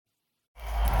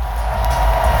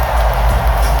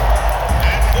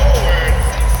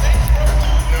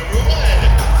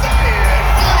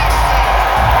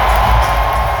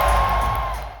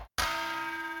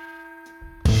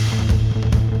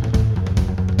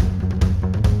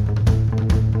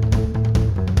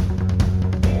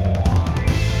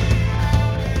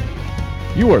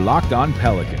You are Locked On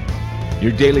Pelicans,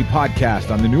 your daily podcast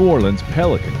on the New Orleans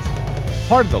Pelicans,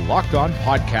 part of the Locked On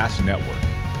Podcast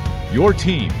Network, your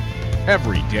team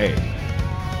every day.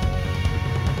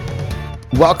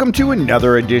 Welcome to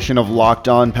another edition of Locked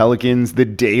On Pelicans, the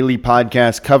daily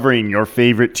podcast covering your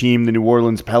favorite team, the New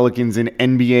Orleans Pelicans, and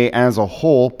NBA as a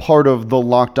whole, part of the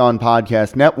Locked On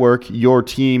Podcast Network, your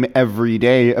team every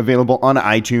day, available on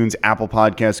iTunes, Apple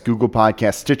Podcasts, Google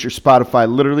Podcasts, Stitcher,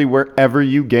 Spotify, literally wherever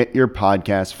you get your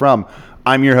podcasts from.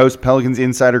 I'm your host, Pelicans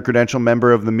Insider Credential,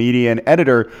 member of the media and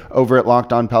editor over at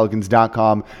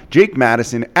LockedOnPelicans.com, Jake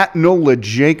Madison, at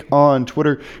NolaJake on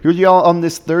Twitter. Here with y'all on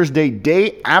this Thursday,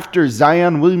 day after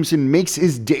Zion Williamson makes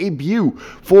his debut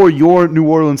for your New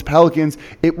Orleans Pelicans.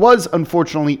 It was,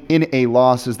 unfortunately, in a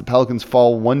loss as the Pelicans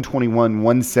fall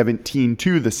 121-117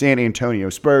 to the San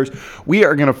Antonio Spurs. We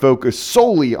are going to focus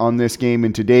solely on this game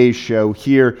in today's show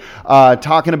here,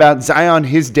 talking about Zion,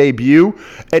 his debut.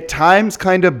 At times,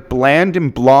 kind of bland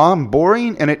and blah and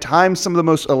boring, and at times some of the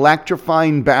most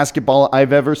electrifying basketball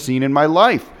I've ever seen in my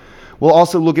life. We'll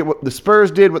also look at what the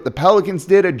Spurs did, what the Pelicans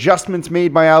did, adjustments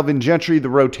made by Alvin Gentry, the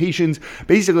rotations,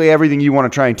 basically everything you want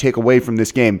to try and take away from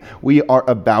this game we are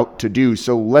about to do.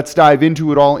 So let's dive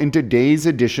into it all in today's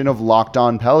edition of Locked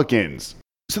On Pelicans.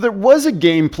 So there was a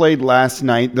game played last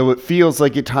night, though it feels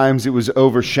like at times it was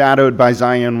overshadowed by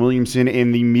Zion Williamson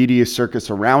and the media circus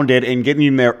around it, and getting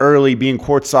him there early, being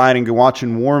courtside and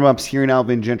watching warm-ups, hearing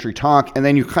Alvin Gentry talk, and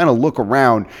then you kind of look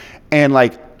around and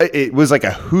it was like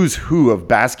a who's who of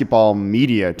basketball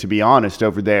media, to be honest,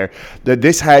 over there. That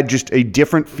this had just a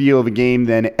different feel of a game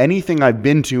than anything I've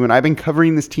been to, and I've been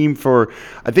covering this team for,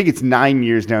 I think it's 9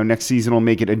 years now. Next season will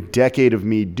make it a decade of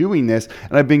me doing this,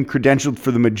 and I've been credentialed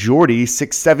for the majority,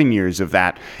 6-7 years of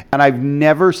that. And I've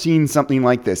never seen something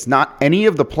like this. Not any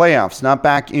of the playoffs, not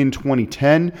back in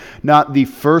 2010, not the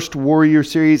first Warrior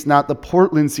series, not the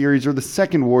Portland series or the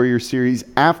second Warrior series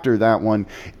after that one.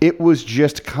 It was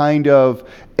just kind of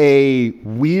a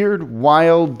weird,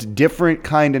 wild, different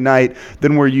kind of night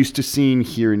than we're used to seeing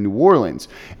here in New Orleans.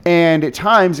 And at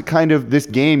times, this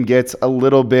game gets a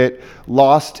little bit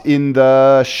lost in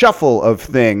the shuffle of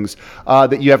things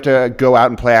that you have to go out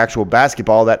and play actual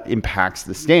basketball that impacts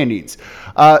the standings.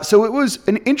 So it was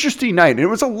an interesting night, and it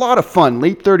was a lot of fun.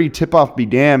 Late 30 tip-off be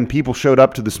damned. People showed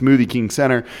up to the Smoothie King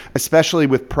Center, especially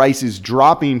with prices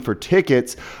dropping for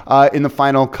tickets in the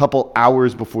final couple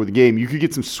hours before the game. You could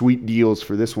get some sweet deals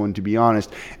for this one, to be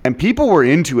honest. And people were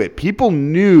into it. People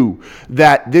knew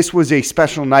that this was a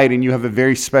special night, and you have a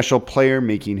very special player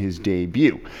making his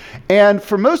debut. And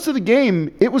for most of the game,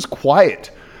 it was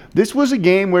quiet. This was a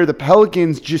game where the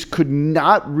Pelicans just could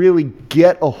not really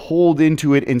get a hold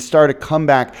into it and start a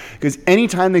comeback, because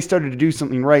anytime they started to do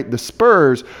something right, the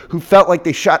Spurs, who felt like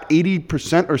they shot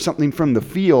 80% or something from the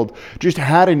field, just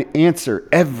had an answer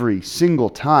every single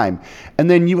time.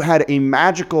 And then you had a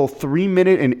magical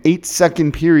 3-minute and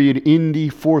 8-second period in the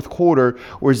fourth quarter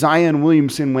where Zion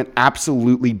Williamson went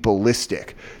absolutely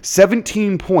ballistic.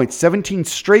 17 points, 17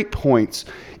 straight points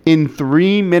in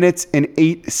 3 minutes and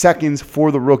 8 seconds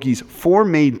for the rookies. 4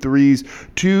 made threes,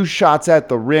 2 shots at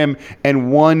the rim,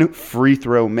 and 1 free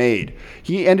throw made.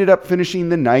 He ended up finishing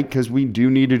the night, because we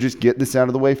do need to just get this out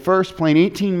of the way first, playing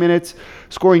 18 minutes,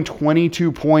 scoring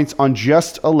 22 points on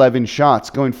just 11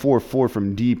 shots. Going 4-4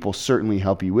 from deep will certainly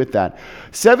help you with that.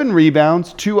 7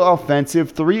 rebounds, 2 offensive,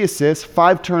 3 assists,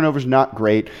 5 turnovers, not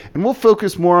great. And we'll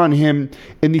focus more on him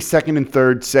in the second and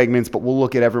third segments, but we'll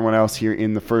look at everyone else here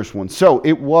in the first one. So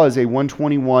it was a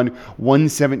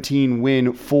 121-117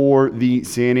 win for the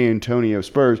San Antonio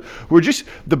Spurs, who were just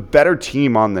the better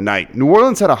team on the night. New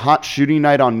Orleans had a hot shooting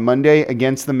night on Monday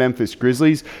against the Memphis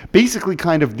Grizzlies, basically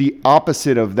kind of the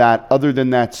opposite of that, other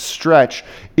than that stretch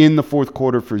in the fourth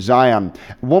quarter for Zion.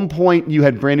 At one point, you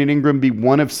had Brandon Ingram be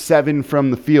 1 of 7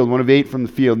 from the field, 1 of 8 from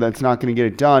the field. That's not going to get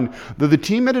it done. Though the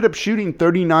team ended up shooting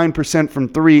 39% from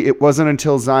 3, it wasn't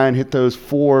until Zion hit those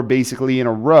 4 basically in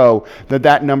a row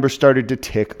that number started to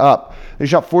tick up. They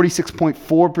shot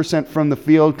 46.4% from the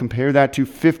field. Compare that to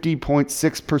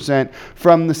 50.6%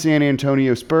 from the San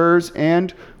Antonio Spurs,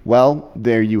 and well,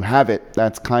 there you have it.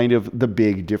 That's kind of the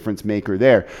big difference maker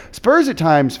there. Spurs at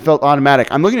times felt automatic.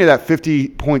 I'm looking at that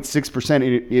 50.6%, and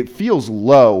it feels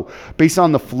low based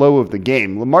on the flow of the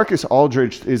game. LaMarcus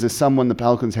Aldridge is someone the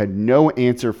Pelicans had no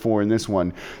answer for in this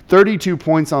one. 32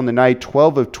 points on the night,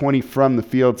 12 of 20 from the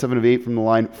field, 7 of 8 from the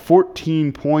line,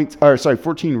 14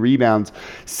 rebounds,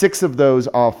 6 of those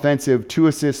offensive, 2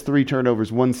 assists, 3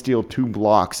 turnovers, 1 steal, 2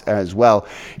 blocks as well.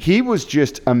 He was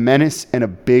just a menace and a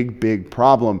big, big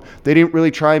problem. problem. They didn't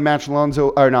really try and match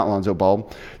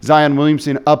Zion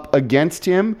Williamson up against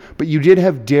him, but you did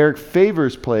have Derek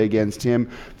Favors play against him.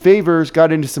 Favors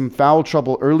got into some foul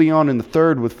trouble early on in the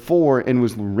third with 4 and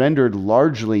was rendered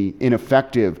largely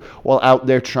ineffective while out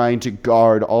there trying to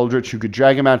guard Aldridge, who could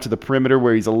drag him out to the perimeter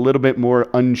where he's a little bit more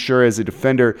unsure as a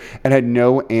defender and had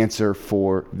no answer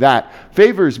for that.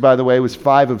 Favors, by the way, was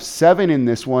 5 of 7 in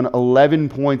this one, 11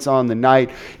 points on the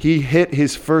night. He hit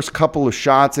his first couple of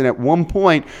shots, and at one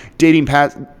point, dating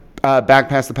back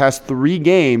past the past 3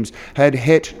 games, had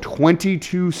hit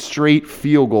 22 straight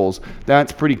field goals.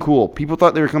 That's pretty cool. People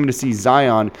thought they were coming to see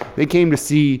Zion. They came to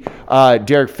see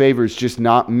Derek Favors just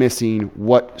not missing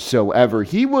whatsoever.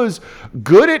 He was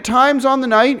good at times on the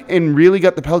night and really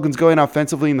got the Pelicans going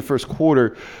offensively in the first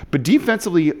quarter, but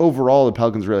defensively overall, the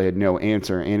Pelicans really had no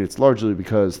answer, and it's largely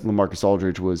because LaMarcus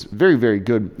Aldridge was very, very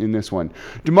good in this one.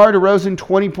 DeMar DeRozan,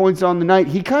 20 points on the night.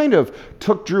 He kind of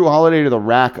took Drew Holiday to the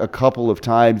rack a couple of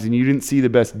times, and you didn't see the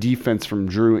best defense from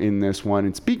Drew in this one.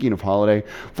 And speaking of Holiday,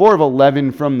 4 of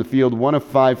 11 from the field, 1 of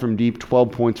 5 from deep, 12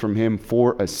 points from him,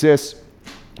 4 assists.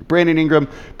 Brandon Ingram,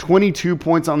 22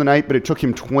 points on the night, but it took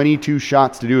him 22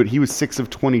 shots to do it. He was 6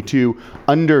 of 22,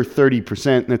 under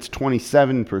 30%. That's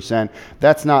 27%.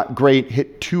 That's not great.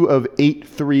 Hit 2 of 8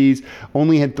 threes,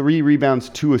 only had 3 rebounds,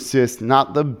 2 assists.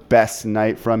 Not the best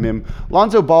night from him.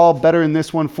 Lonzo Ball, better in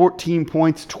this one, 14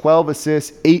 points, 12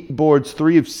 assists, 8 boards,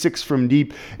 3 of 6 from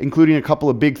deep, including a couple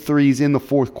of big threes in the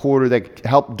fourth quarter that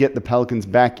helped get the Pelicans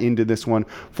back into this one.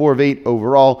 4 of 8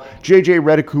 overall. JJ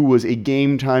Redick, who was a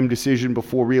game-time decision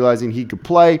before realizing he could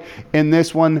play. In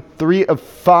this one, 3 of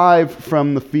 5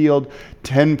 from the field,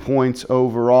 10 points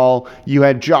overall. You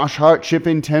had Josh Hart chip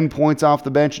in 10 points off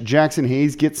the bench. Jackson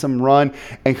Hayes get some run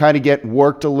and kind of get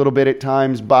worked a little bit at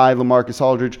times by LaMarcus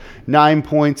Aldridge. 9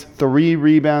 points, 3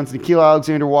 rebounds. Nickeil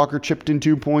Alexander-Walker chipped in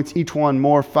 2 points, each one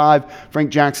more, 5.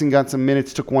 Frank Jackson got some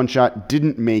minutes, took 1 shot,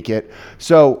 didn't make it.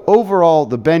 So overall,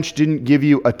 the bench didn't give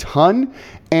you a ton.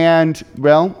 And,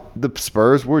 well, the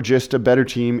Spurs were just a better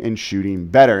team and shooting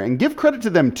better. And give credit to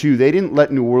them, too. They didn't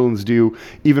let New Orleans do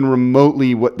even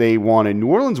remotely what they wanted. New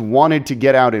Orleans wanted to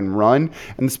get out and run,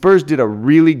 and the Spurs did a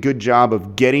really good job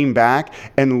of getting back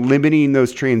and limiting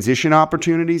those transition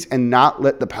opportunities and not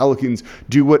let the Pelicans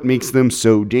do what makes them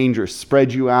so dangerous,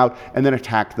 spread you out and then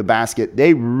attack the basket.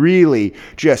 They really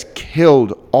just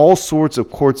killed all sorts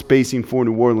of court spacing for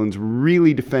New Orleans,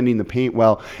 really defending the paint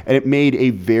well, and it made a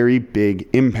very big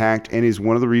impact and is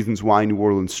one of the reasons why New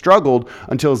Orleans struggled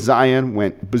until Zion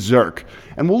went berserk.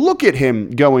 And we'll look at him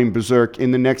going berserk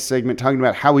in the next segment, talking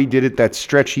about how he did it, that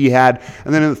stretch he had.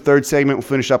 And then in the third segment, we'll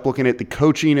finish up looking at the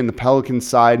coaching and the Pelicans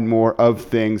side more of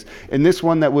things. In this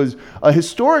one that was a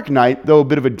historic night, though a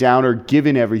bit of a downer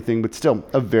given everything, but still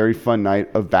a very fun night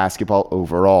of basketball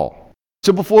overall.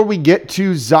 So before we get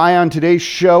to Zion, today's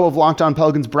show of Locked On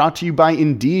Pelicans brought to you by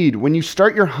Indeed. When you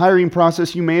start your hiring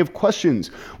process, you may have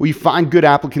questions. Will you find good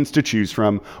applicants to choose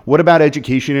from? What about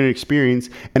education and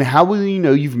experience? And how will you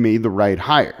know you've made the right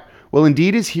hire? Well,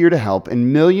 Indeed is here to help,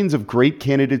 and millions of great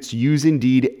candidates use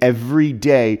Indeed every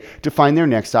day to find their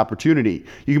next opportunity.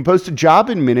 You can post a job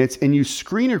in minutes and use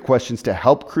screener questions to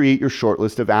help create your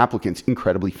shortlist of applicants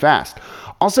incredibly fast.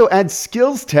 Also, add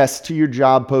skills tests to your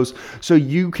job post so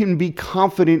you can be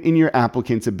confident in your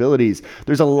applicant's abilities.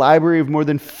 There's a library of more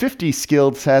than 50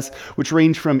 skill tests, which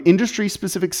range from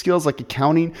industry-specific skills like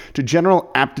accounting to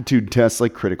general aptitude tests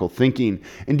like critical thinking.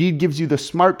 Indeed gives you the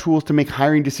smart tools to make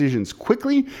hiring decisions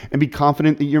quickly and be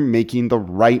confident that you're making the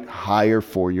right hire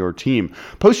for your team.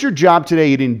 Post your job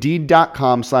today at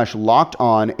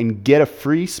Indeed.com/lockedon and get a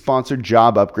free sponsored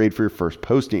job upgrade for your first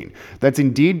posting. That's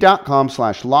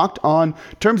Indeed.com/lockedon.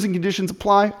 Terms and conditions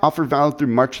apply. Offer valid through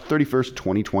March 31st,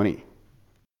 2020.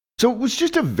 So it was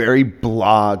just a very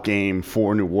blah game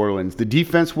for New Orleans. The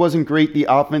defense wasn't great. The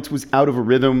offense was out of a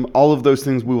rhythm. All of those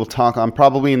things we will talk on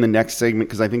probably in the next segment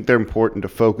because I think they're important to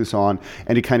focus on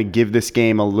and to kind of give this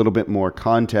game a little bit more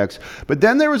context. But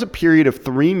then there was a period of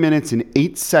 3 minutes and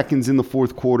 8 seconds in the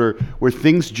fourth quarter where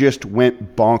things just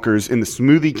went bonkers and the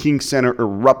Smoothie King Center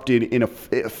erupted in a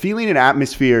feeling and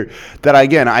atmosphere that,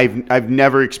 again, I've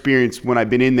never experienced when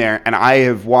I've been in there, and I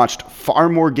have watched far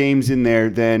more games in there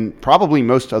than probably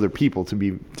most other people, to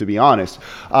be honest.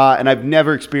 And I've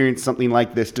never experienced something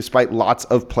like this, despite lots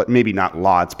of, maybe not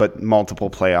lots, but multiple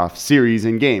playoff series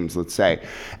and games, let's say.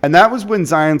 And that was when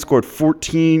Zion scored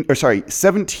 17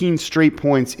 straight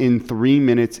points in 3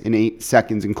 minutes and 8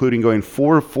 seconds, including going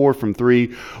 4 of 4 from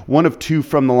 3, 1 of 2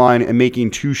 from the line, and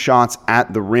making 2 shots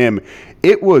at the rim.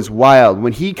 It was wild.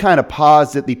 When he kind of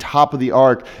paused at the top of the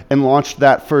arc and launched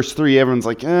that first 3, everyone's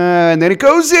like, and then it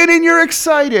goes in and you're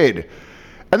excited.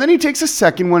 And then he takes a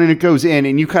second one and it goes in,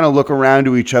 and you kind of look around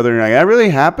to each other and you're like, that really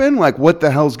happened? Like, what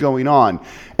the hell's going on?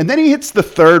 And then he hits the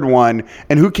third one,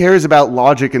 and who cares about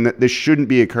logic and that this shouldn't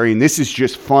be occurring? This is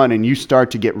just fun, and you start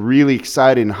to get really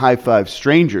excited and high-five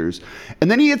strangers.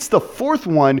 And then he hits the fourth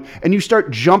one, and you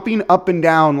start jumping up and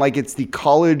down like it's the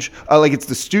college, like it's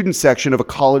the student section of a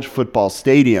college football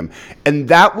stadium. And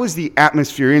that was the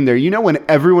atmosphere in there. You know, when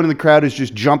everyone in the crowd is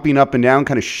just jumping up and down,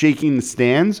 kind of shaking the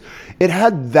stands? It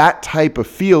had that type of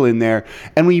feel in there.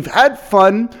 And we've had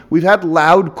fun. We've had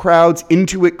loud crowds,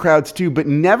 into it crowds too, but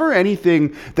never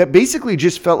anything that basically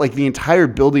just felt like the entire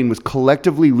building was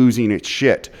collectively losing its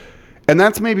shit. And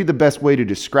that's maybe the best way to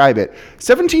describe it.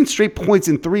 17 straight points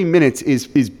in 3 minutes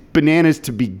is bananas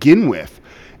to begin with.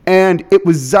 And it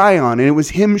was Zion, and it was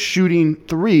him shooting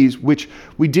threes, which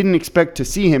we didn't expect to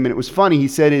see him. And it was funny, he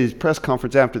said in his press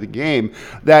conference after the game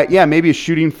that, yeah, maybe his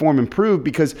shooting form improved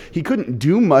because he couldn't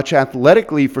do much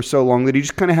athletically for so long that he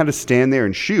just kind of had to stand there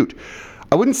and shoot.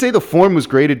 I wouldn't say the form was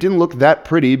great. It didn't look that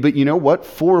pretty, but you know what?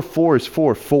 4-4 is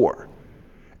 4-4.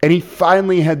 And he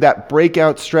finally had that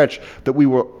breakout stretch that we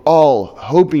were all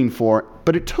hoping for,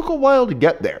 but it took a while to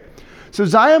get there. So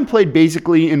Zion played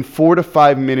basically in 4 to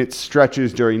 5 minute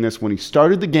stretches during this. When he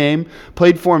started the game,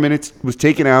 played 4 minutes, was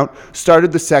taken out,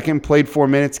 started the second, played 4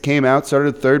 minutes, came out,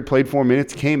 started the third, played 4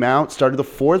 minutes, came out, started the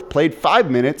fourth, played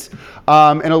 5 minutes,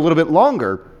 and a little bit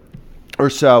longer or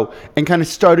so, and kind of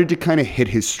started to kind of hit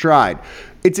his stride.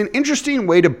 It's an interesting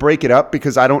way to break it up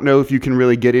because I don't know if you can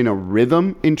really get in a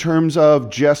rhythm in terms of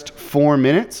just 4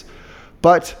 minutes,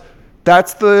 but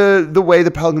that's the way the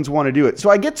Pelicans want to do it.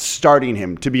 So I get starting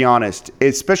him, to be honest,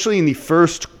 especially in the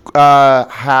first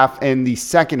half and the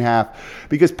second half,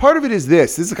 because part of it is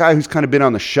this. This is a guy who's kind of been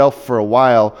on the shelf for a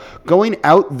while, going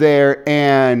out there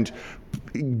and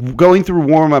going through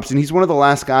warm-ups, and he's one of the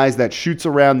last guys that shoots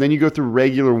around. Then you go through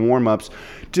regular warm-ups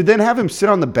to then have him sit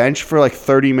on the bench for like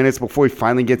 30 minutes before he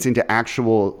finally gets into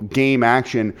actual game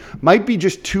action might be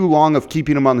just too long of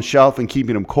keeping him on the shelf and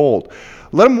keeping him cold.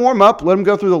 Let him warm up, let him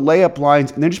go through the layup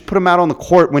lines, and then just put him out on the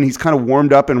court when he's kind of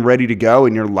warmed up and ready to go,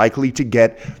 and you're likely to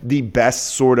get the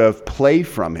best sort of play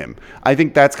from him. I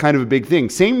think that's kind of a big thing.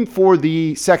 Same for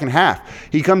the second half.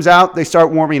 He comes out, they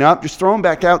start warming up, just throw him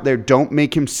back out there. Don't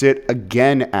make him sit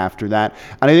again after that.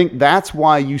 And I think that's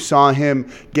why you saw him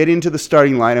get into the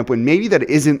starting lineup when maybe that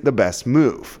isn't the best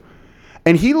move.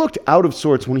 And he looked out of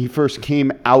sorts when he first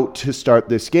came out to start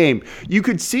this game. You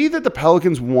could see that the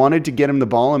Pelicans wanted to get him the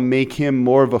ball and make him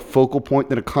more of a focal point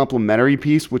than a complementary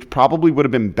piece, which probably would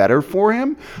have been better for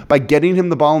him by getting him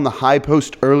the ball in the high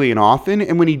post early and often.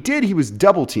 And when he did, he was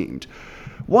double teamed.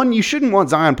 One, you shouldn't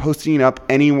want Zion posting up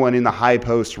anyone in the high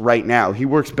post right now. He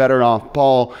works better off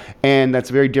ball, and that's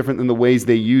very different than the ways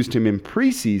they used him in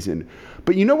preseason.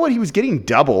 But you know what? He was getting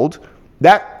doubled.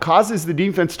 That causes the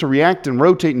defense to react and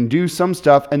rotate and do some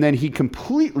stuff, and then he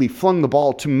completely flung the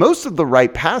ball to most of the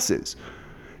right passes.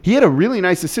 He had a really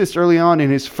nice assist early on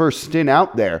in his first stint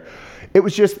out there. It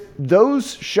was just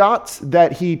those shots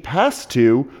that he passed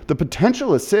to, the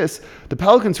potential assists, the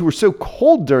Pelicans, who were so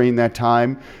cold during that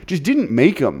time, just didn't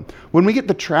make them. When we get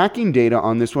the tracking data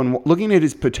on this one, looking at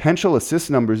his potential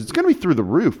assist numbers, it's going to be through the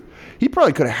roof. He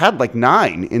probably could have had like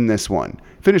 9 in this one,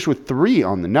 finished with 3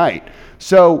 on the night.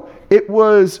 So it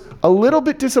was a little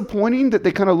bit disappointing that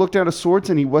they kind of looked out of sorts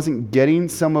and he wasn't getting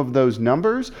some of those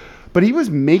numbers, but he was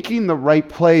making the right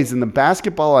plays, and the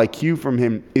basketball IQ from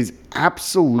him is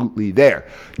absolutely there.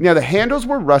 Now, the handles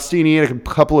were rusty, and he had a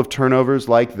couple of turnovers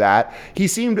like that. He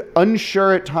seemed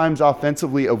unsure at times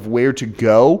offensively of where to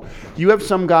go. You have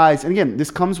some guys, and again,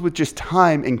 this comes with just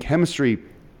time and chemistry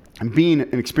and being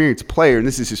an experienced player, and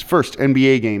this is his first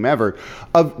NBA game ever,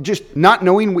 of just not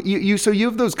knowing what so you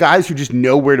have those guys who just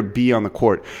know where to be on the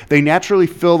court. They naturally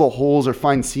fill the holes or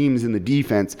find seams in the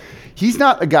defense. He's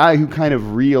not a guy who kind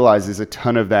of realizes a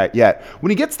ton of that yet. When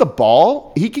he gets the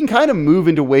ball, he can kind of move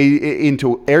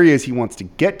into areas he wants to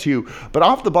get to, but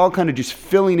off the ball kind of just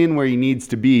filling in where he needs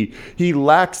to be. He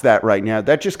lacks that right now.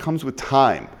 That just comes with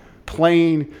time,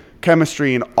 playing,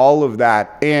 chemistry, and all of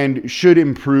that, and should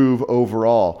improve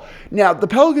overall. Now, the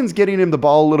Pelicans getting him the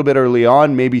ball a little bit early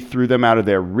on maybe threw them out of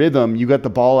their rhythm. You got the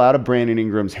ball out of Brandon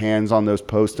Ingram's hands on those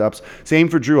post-ups. Same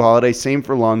for Jrue Holiday, same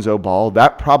for Lonzo Ball.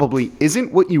 That probably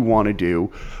isn't what you want to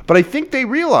do, but I think they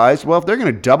realized, well, if they're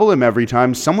going to double him every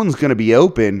time, someone's going to be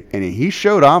open, and he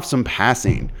showed off some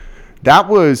passing. That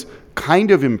was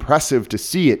kind of impressive to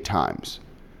see at times.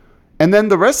 And then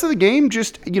the rest of the game,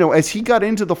 just, as he got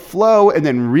into the flow and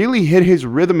then really hit his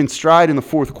rhythm and stride in the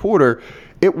fourth quarter,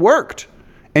 it worked.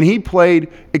 And he played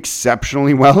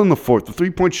exceptionally well in the fourth. The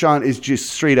three-point shot is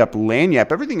just straight up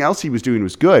lanyap. Everything else he was doing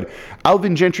was good.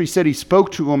 Alvin Gentry said he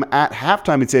spoke to him at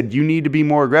halftime and said, you need to be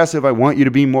more aggressive. I want you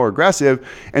to be more aggressive.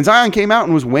 And Zion came out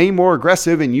and was way more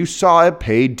aggressive, and you saw it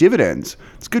pay dividends.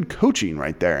 It's good coaching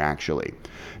right there, actually.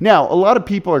 Now, a lot of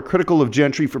people are critical of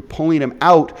Gentry for pulling him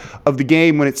out of the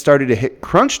game when it started to hit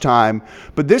crunch time,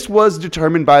 but this was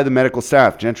determined by the medical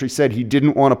staff. Gentry said he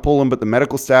didn't want to pull him, but the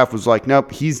medical staff was like,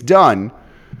 nope, he's done.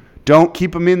 Don't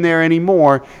keep him in there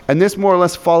anymore. And this more or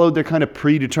less followed their kind of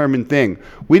predetermined thing.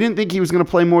 We didn't think he was going to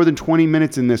play more than 20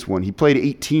 minutes in this one. He played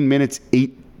 18 minutes,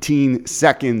 18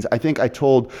 seconds. I think I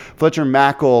told Fletcher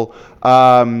Mackel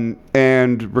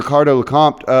and Ricardo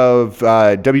Lecomte of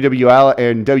WWL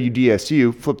and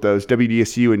WDSU, flip those,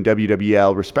 WDSU and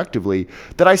WWL respectively,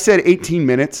 that I said 18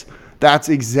 minutes. That's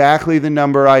exactly the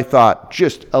number I thought,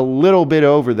 just a little bit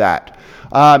over that.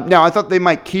 Now, I thought they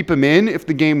might keep him in if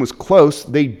the game was close.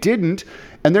 They didn't,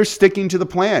 and they're sticking to the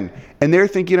plan, and they're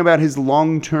thinking about his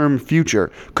long-term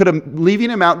future. Could leaving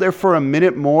him out there for a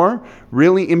minute more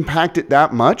really impact it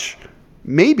that much?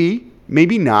 Maybe,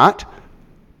 maybe not,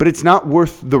 but it's not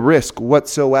worth the risk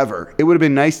whatsoever. It would have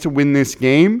been nice to win this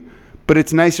game, but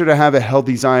it's nicer to have a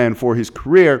healthy Zion for his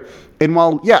career. And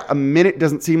while, yeah, a minute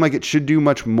doesn't seem like it should do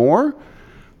much more,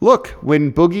 look,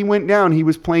 when Boogie went down, he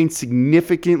was playing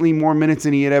significantly more minutes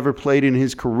than he had ever played in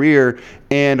his career,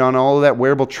 and on all of that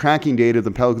wearable tracking data the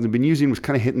Pelicans have been using was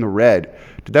kind of hitting the red.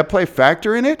 Did that play a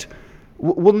factor in it?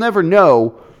 We'll never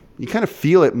know. You kind of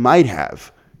feel it might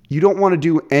have. You don't want to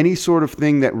do any sort of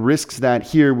thing that risks that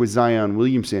here with Zion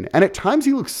Williamson. And at times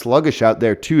he looked sluggish out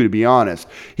there too, to be honest.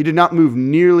 He did not move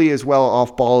nearly as well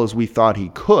off ball as we thought he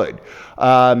could,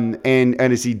 and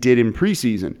as he did in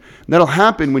preseason. And that'll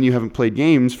happen when you haven't played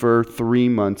games for 3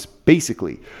 months,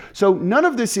 basically. So none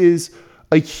of this is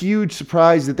a huge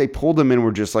surprise that they pulled him and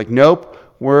were just like, nope,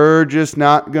 we're just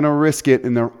not going to risk it.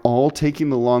 And they're all taking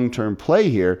the long-term play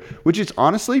here, which is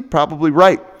honestly probably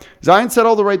right. Zion said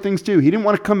all the right things too. He didn't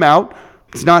want to come out.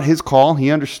 It's not his call.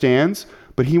 He understands,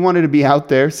 but he wanted to be out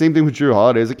there. Same thing with Jrue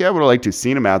Holiday. Like, yeah, I would have liked to have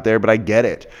seen him out there, but I get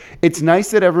it. It's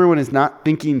nice that everyone is not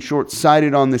thinking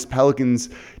short-sighted on this Pelicans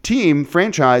team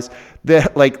franchise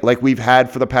that like we've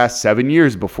had for the past 7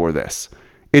 years before this.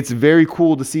 It's very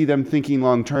cool to see them thinking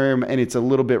long-term, and it's a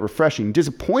little bit refreshing.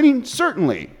 Disappointing,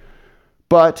 certainly.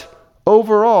 But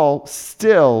overall,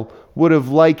 still would have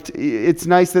liked, it's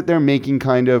nice that they're making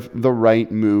kind of the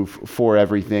right move for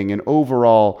everything. And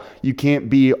overall, you can't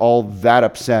be all that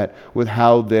upset with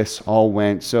how this all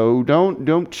went. So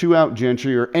don't chew out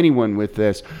Gentry or anyone with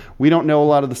this. We don't know a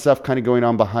lot of the stuff kind of going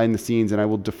on behind the scenes, and I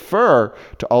will defer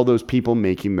to all those people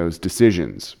making those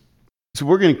decisions. So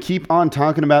we're going to keep on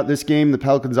talking about this game, the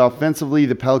Pelicans offensively,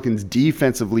 the Pelicans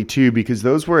defensively too, because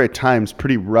those were at times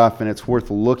pretty rough and it's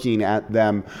worth looking at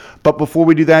them. But before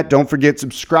we do that, don't forget,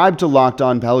 subscribe to Locked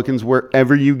On Pelicans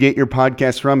wherever you get your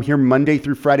podcasts from. Here Monday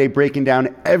through Friday, breaking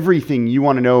down everything you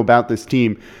want to know about this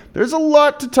team. There's a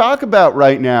lot to talk about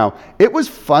right now. It was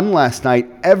fun last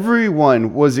night.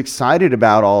 Everyone was excited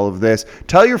about all of this.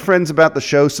 Tell your friends about the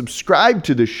show, subscribe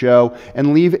to the show,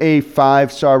 and leave a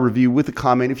 5-star review with a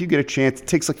comment. If you get a chance, it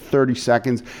takes like 30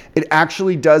 seconds. It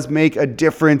actually does make a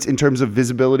difference in terms of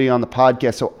visibility on the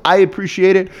podcast, so I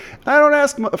appreciate it. I don't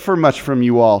ask for much from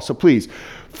you all, so please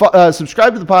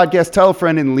subscribe to the podcast, tell a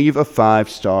friend, and leave a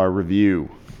 5-star review.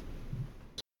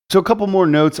 So a couple more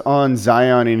notes on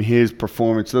Zion and his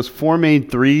performance. Those 4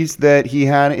 made threes that he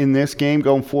had in this game,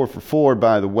 going 4 for 4,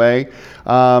 by the way.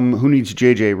 Who needs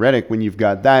J.J. Redick when you've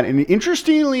got that? And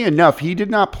interestingly enough, he did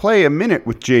not play a minute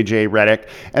with J.J. Redick,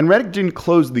 and Redick didn't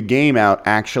close the game out,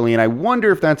 actually. And I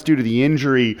wonder if that's due to the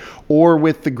injury or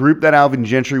with the group that Alvin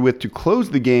Gentry with to close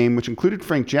the game, which included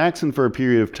Frank Jackson for a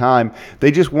period of time.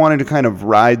 They just wanted to kind of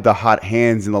ride the hot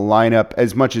hands in the lineup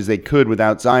as much as they could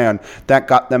without Zion. That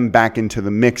got them back into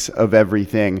the mix of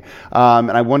everything. And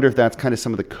I wonder if that's kind of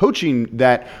some of the coaching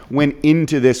that went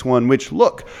into this one, which,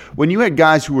 look, when you had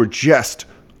guys who were just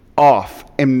off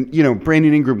and, you know,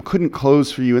 Brandon Ingram couldn't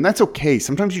close for you, and that's okay.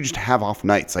 Sometimes you just have off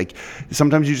nights. Like,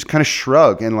 sometimes you just kind of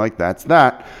shrug and, like, that's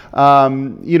that.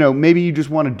 You know, maybe you just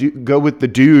want to go with the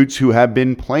dudes who have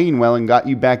been playing well and got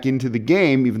you back into the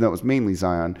game, even though it was mainly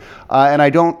Zion. And I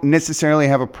don't necessarily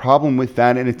have a problem with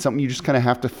that, and it's something you just kind of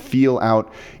have to feel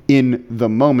out in the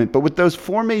moment. But with those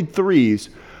 4 made threes,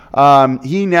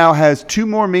 he now has 2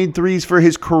 more made threes for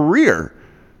his career.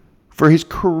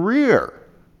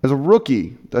 As a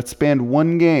rookie that spanned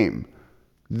 1 game.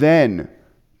 Then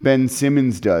Ben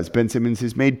Simmons does. Ben Simmons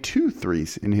has made 2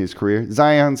 threes in his career.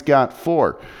 Zion's got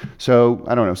 4. So,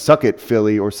 I don't know, suck it,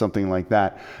 Philly, or something like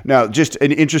that. Now, just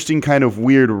an interesting kind of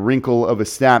weird wrinkle of a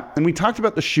stat. And we talked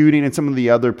about the shooting and some of the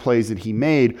other plays that he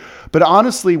made. But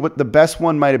honestly, what the best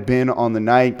one might have been on the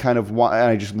night, kind of, and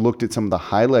I just looked at some of the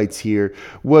highlights here,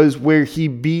 was where he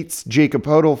beats Jakob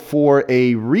Poeltl for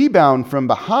a rebound from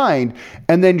behind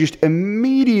and then just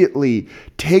immediately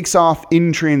takes off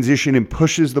in transition and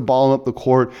pushes the ball up the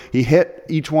court. He hit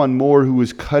E'Twaun Moore, who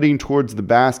was cutting towards the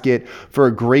basket, for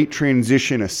a great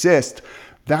transition assist.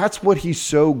 That's what he's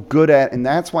so good at, and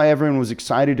that's why everyone was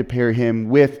excited to pair him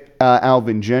with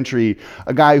Alvin Gentry,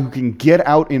 a guy who can get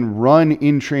out and run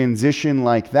in transition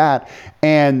like that,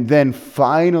 and then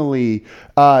finally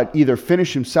either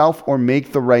finish himself or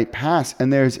make the right pass,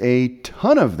 and there's a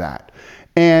ton of that.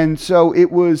 And so it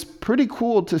was pretty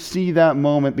cool to see that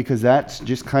moment, because that's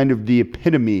just kind of the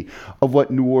epitome of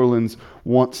what New Orleans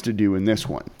wants to do in this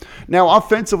one. Now,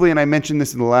 offensively, and I mentioned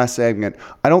this in the last segment,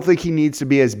 I don't think he needs to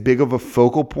be as big of a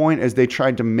focal point as they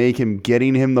tried to make him,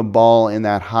 getting him the ball in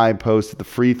that high post at the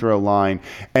free throw line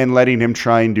and letting him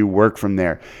try and do work from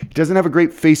there. He doesn't have a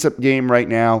great face-up game right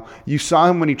now. You saw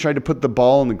him when he tried to put the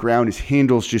ball on the ground. His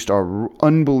handles just are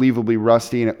unbelievably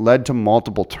rusty, and it led to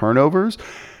multiple turnovers.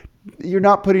 You're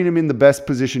not putting him in the best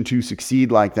position to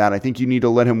succeed like that. I think you need to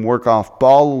let him work off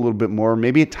ball a little bit more,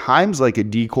 maybe at times like a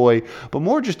decoy, but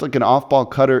more just like an off-ball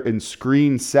cutter and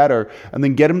screen setter, and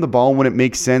then get him the ball when it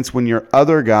makes sense, when your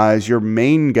other guys, your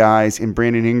main guys in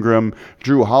Brandon Ingram,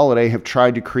 Jrue Holiday, have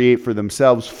tried to create for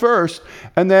themselves first,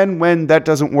 and then when that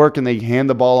doesn't work and they hand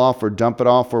the ball off or dump it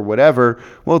off or whatever,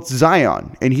 well, it's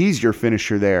Zion, and he's your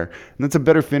finisher there. And that's a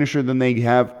better finisher than they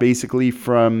have basically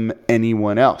from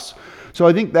anyone else. So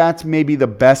I think that's maybe the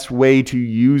best way to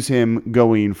use him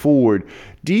going forward.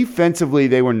 Defensively,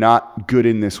 they were not good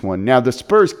in this one. Now, the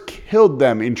Spurs killed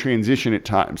them in transition at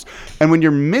times. And when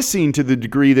you're missing to the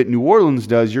degree that New Orleans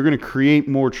does, you're going to create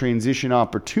more transition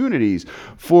opportunities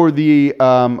for the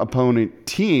opponent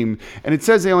team. And it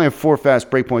says they only have 4 fast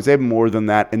break points. They have more than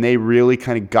that. And they really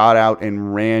kind of got out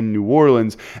and ran New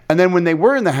Orleans. And then when they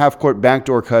were in the half-court,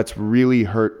 backdoor cuts really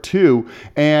hurt too.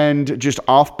 And just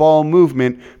off-ball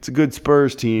movement, it's a good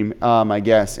Spurs team, I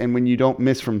guess. And when you don't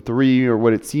miss from 3 or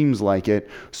what it seems like it,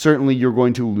 certainly you're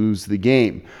going to lose the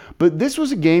game. But this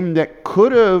was a game that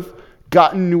could have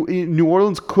gotten New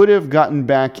Orleans could have gotten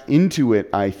back into it,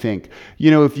 I think. You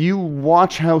know, if you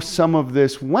watch how some of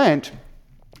this went,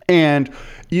 and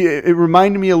it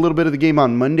reminded me a little bit of the game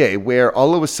on Monday, where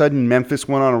all of a sudden Memphis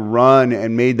went on a run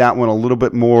and made that one a little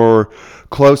bit more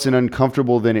close and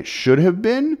uncomfortable than it should have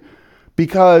been,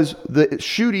 because the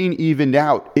shooting evened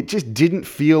out. It just didn't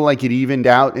feel like it evened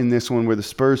out in this one, where the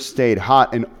Spurs stayed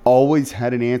hot and always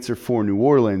had an answer for New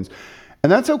Orleans.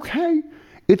 And that's okay.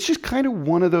 It's just kind of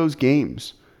one of those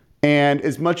games. And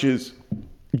as much as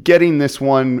getting this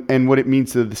one and what it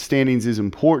means to the standings is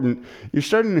important, you're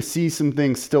starting to see some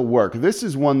things still work. This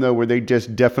is one, though, where they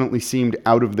just definitely seemed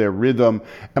out of their rhythm.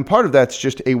 And part of that's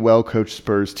just a well-coached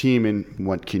Spurs team, and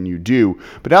what can you do?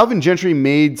 But Alvin Gentry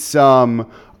made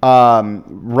some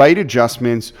right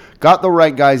adjustments, got the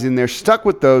right guys in there, stuck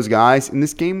with those guys, and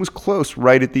this game was close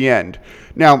right at the end.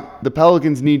 Now, the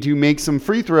Pelicans need to make some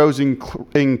free throws in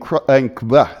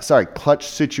clutch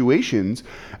situations,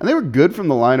 and they were good from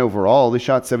the line overall. They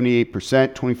shot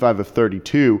 78%, 25 of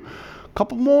 32. A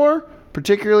couple more,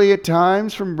 particularly at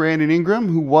times from Brandon Ingram,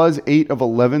 who was 8 of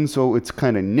 11, so it's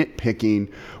kind of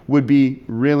nitpicking, would be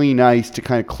really nice to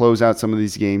kind of close out some of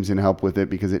these games and help with it,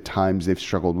 because at times they've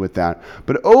struggled with that.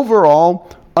 But overall,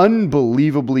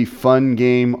 unbelievably fun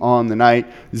game on the night.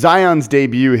 Zion's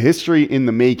debut, history in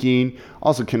the making.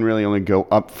 Also can really only go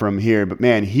up from here. But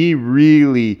man, he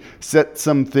really set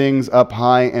some things up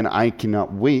high, and I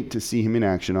cannot wait to see him in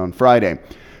action on Friday.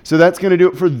 So that's going to do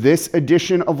it for this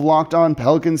edition of Locked On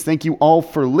Pelicans. Thank you all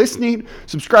for listening.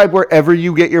 Subscribe wherever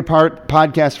you get your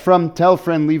podcast from. Tell a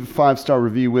friend, leave a 5-star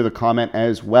review with a comment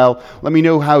as well. Let me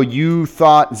know how you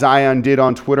thought Zion did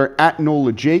on Twitter,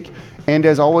 @NolaJake. And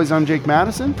as always, I'm Jake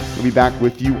Madison. We'll be back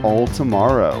with you all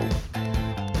tomorrow.